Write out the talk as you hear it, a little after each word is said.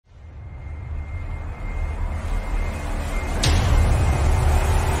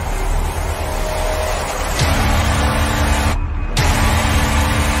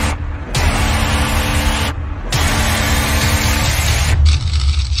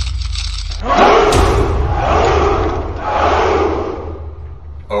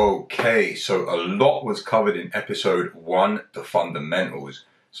so a lot was covered in episode 1, the fundamentals.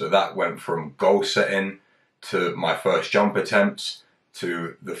 So that went from goal setting to my first jump attempts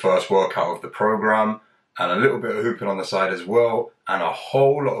to the first workout of the program, and a little bit of hooping on the side as well, and a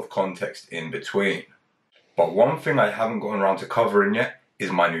whole lot of context in between. But one thing I haven't gotten around to covering yet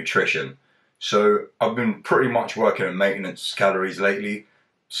is my nutrition. So I've been pretty much working on maintenance calories lately.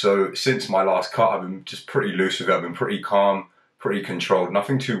 So since my last cut, I've been just pretty loose with it. I've been pretty calm, pretty controlled,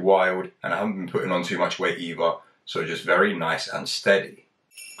 nothing too wild, and I haven't been putting on too much weight either. So just very nice and steady.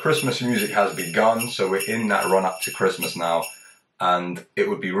 Christmas music has begun, so we're in that run up to Christmas now. And it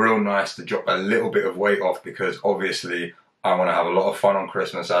would be real nice to drop a little bit of weight off, because obviously I want to have a lot of fun on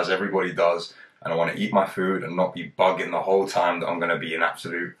Christmas, as everybody does. And I want to eat my food and not be bugging the whole time that I'm going to be an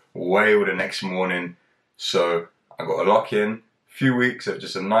absolute whale the next morning. So I've got to lock in a few weeks of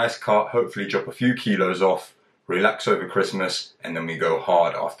just a nice cut, hopefully drop a few kilos off, relax over Christmas, and then we go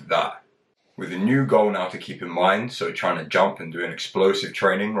hard after that. With a new goal now to keep in mind, so trying to jump and doing explosive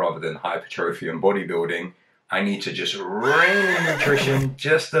training rather than hypertrophy and bodybuilding, I need to just rein in nutrition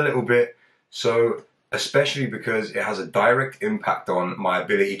just a little bit. So especially because it has a direct impact on my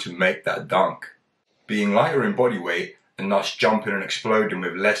ability to make that dunk. Being lighter in body weight and thus jumping and exploding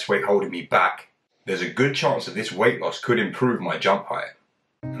with less weight holding me back, there's a good chance that this weight loss could improve my jump height.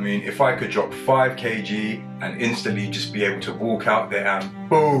 I mean, if I could drop 5 kg and instantly just be able to walk out there and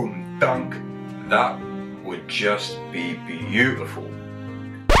boom, dunk, that would just be beautiful.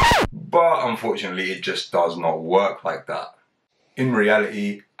 But unfortunately, it just does not work like that. In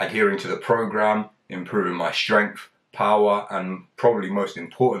reality, adhering to the program, improving my strength, power, and probably most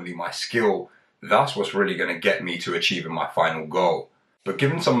importantly, my skill, that's what's really going to get me to achieving my final goal. But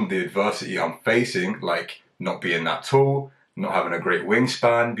given some of the adversity I'm facing, like not being that tall, not having a great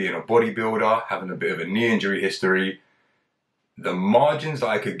wingspan, being a bodybuilder, having a bit of a knee injury history, the margins that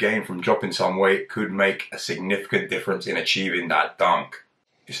I could gain from dropping some weight could make a significant difference in achieving that dunk.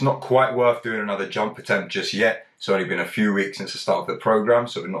 It's not quite worth doing another jump attempt just yet. It's only been a few weeks since the start of the program,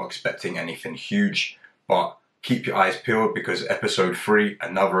 so we're not expecting anything huge. But keep your eyes peeled, because episode 3,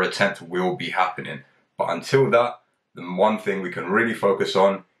 another attempt will be happening. But until that, the one thing we can really focus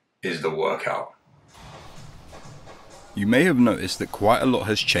on is the workout. You may have noticed that quite a lot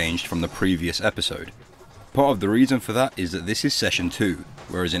has changed from the previous episode. Part of the reason for that is that this is session 2,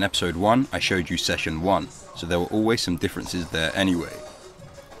 whereas in episode 1 I showed you session 1, so there were always some differences there anyway.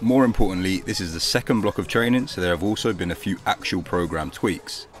 More importantly, this is the second block of training, so there have also been a few actual program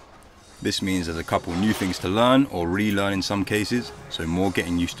tweaks. This means there's a couple new things to learn, or relearn in some cases, so more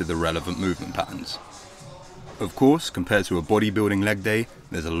getting used to the relevant movement patterns. Of course, compared to a bodybuilding leg day,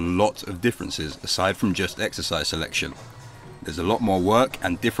 there's a lot of differences aside from just exercise selection. There's a lot more work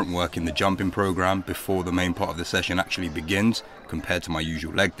and different work in the jumping program before the main part of the session actually begins compared to my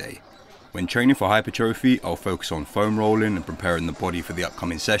usual leg day. When training for hypertrophy, I'll focus on foam rolling and preparing the body for the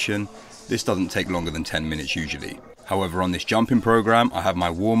upcoming session. This doesn't take longer than 10 minutes usually. However, on this jumping program, I have my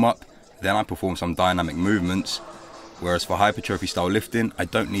warm-up, then I perform some dynamic movements, whereas for hypertrophy style lifting, I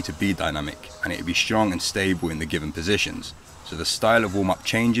don't need to be dynamic, and it will be strong and stable in the given positions. So the style of warm-up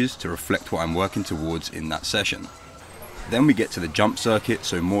changes to reflect what I'm working towards in that session. Then we get to the jump circuit,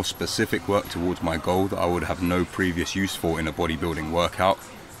 so more specific work towards my goal that I would have no previous use for in a bodybuilding workout.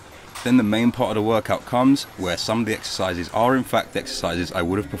 Then the main part of the workout comes, where some of the exercises are in fact exercises I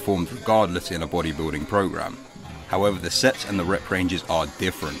would have performed regardless in a bodybuilding program. However, the sets and the rep ranges are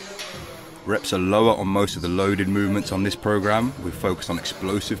different. Reps are lower on most of the loaded movements on this program, with focus on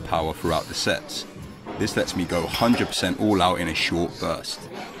explosive power throughout the sets. This lets me go 100% all out in a short burst.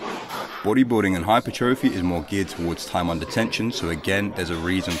 Bodybuilding and hypertrophy is more geared towards time under tension, so again, there's a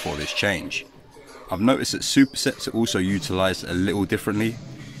reason for this change. I've noticed that supersets are also utilised a little differently.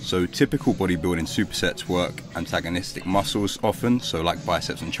 So typical bodybuilding supersets work antagonistic muscles often, so like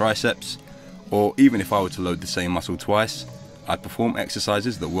biceps and triceps, or even if I were to load the same muscle twice, I'd perform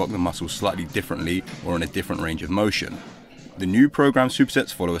exercises that work the muscle slightly differently or in a different range of motion. The new program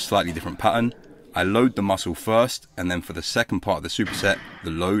supersets follow a slightly different pattern. I load the muscle first, and then for the second part of the superset, the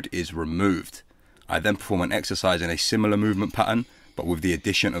load is removed. I then perform an exercise in a similar movement pattern, but with the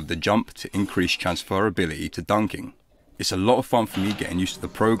addition of the jump to increase transferability to dunking. It's a lot of fun for me getting used to the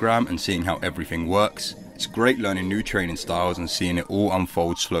program and seeing how everything works. It's great learning new training styles and seeing it all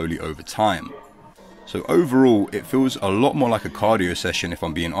unfold slowly over time. So overall, it feels a lot more like a cardio session if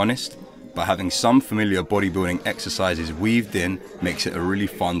I'm being honest, but having some familiar bodybuilding exercises weaved in makes it a really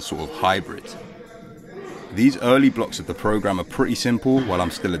fun sort of hybrid. These early blocks of the program are pretty simple while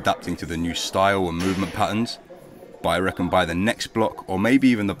I'm still adapting to the new style and movement patterns, but I reckon by the next block, or maybe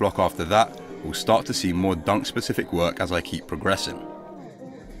even the block after that, we'll start to see more dunk specific work as I keep progressing.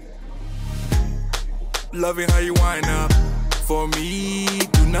 Loving how you wind up for me.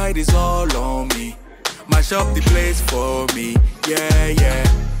 Tonight is all on me. Mash up the place for me. Yeah, yeah.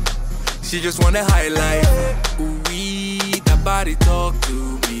 She just wanna highlight. Ooh, that body talk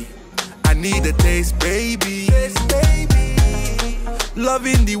to me. I need a taste, baby.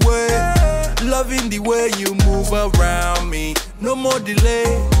 Loving the way you move around me. No more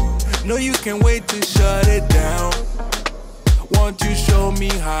delay. No, you can wait to shut it down. Won't you show me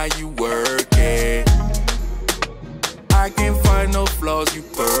how you work it? I can't find no flaws, you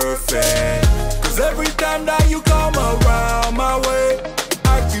perfect. Cause every time that you come around my way,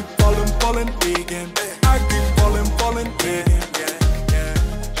 I keep falling again. I keep falling again.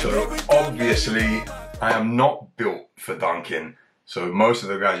 So obviously, I am not built for dunking. So most of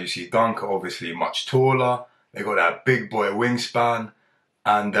the guys you see dunk are obviously much taller. They got that big boy wingspan,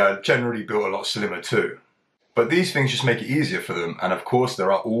 and they're generally built a lot slimmer too. But these things just make it easier for them, and of course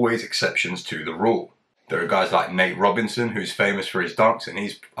there are always exceptions to the rule. There are guys like Nate Robinson, who's famous for his dunks, and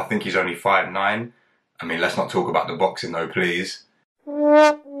I think he's only 5'9". I mean, let's not talk about the boxing though, please.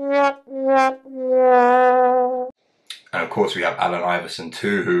 And of course we have Allen Iverson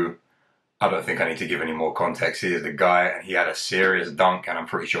too, who I don't think I need to give any more context. He is the guy, and he had a serious dunk, and I'm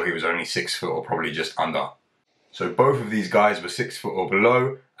pretty sure he was only 6 foot or probably just under. So both of these guys were 6 foot or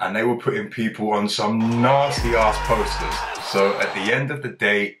below, and they were putting people on some nasty ass posters. So at the end of the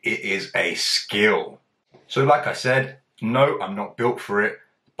day, it is a skill. So like I said, no, I'm not built for it,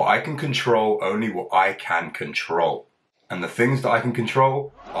 but I can control only what I can control. And the things that I can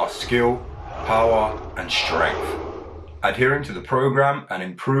control are skill, power, and strength. Adhering to the program and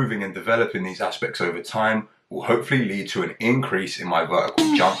improving and developing these aspects over time will hopefully lead to an increase in my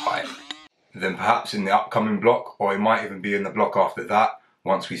vertical jump height. Then perhaps in the upcoming block, or it might even be in the block after that,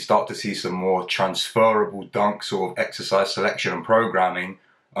 once we start to see some more transferable dunk sort of exercise selection and programming,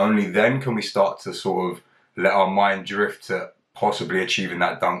 only then can we start to sort of let our mind drift to possibly achieving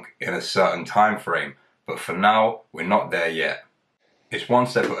that dunk in a certain time frame. But for now, we're not there yet. It's one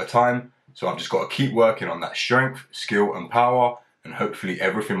step at a time, so I've just got to keep working on that strength, skill and power, and hopefully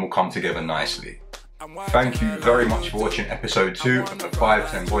everything will come together nicely. Thank you very much for watching episode 2 of the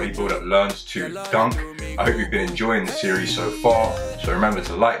 5'10" Bodybuilder Learns to Dunk. I hope you've been enjoying the series so far. So remember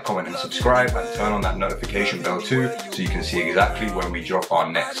to like, comment and subscribe, and turn on that notification bell too, so you can see exactly when we drop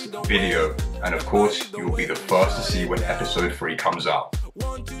our next video. And of course, you will be the first to see when episode 3 comes out.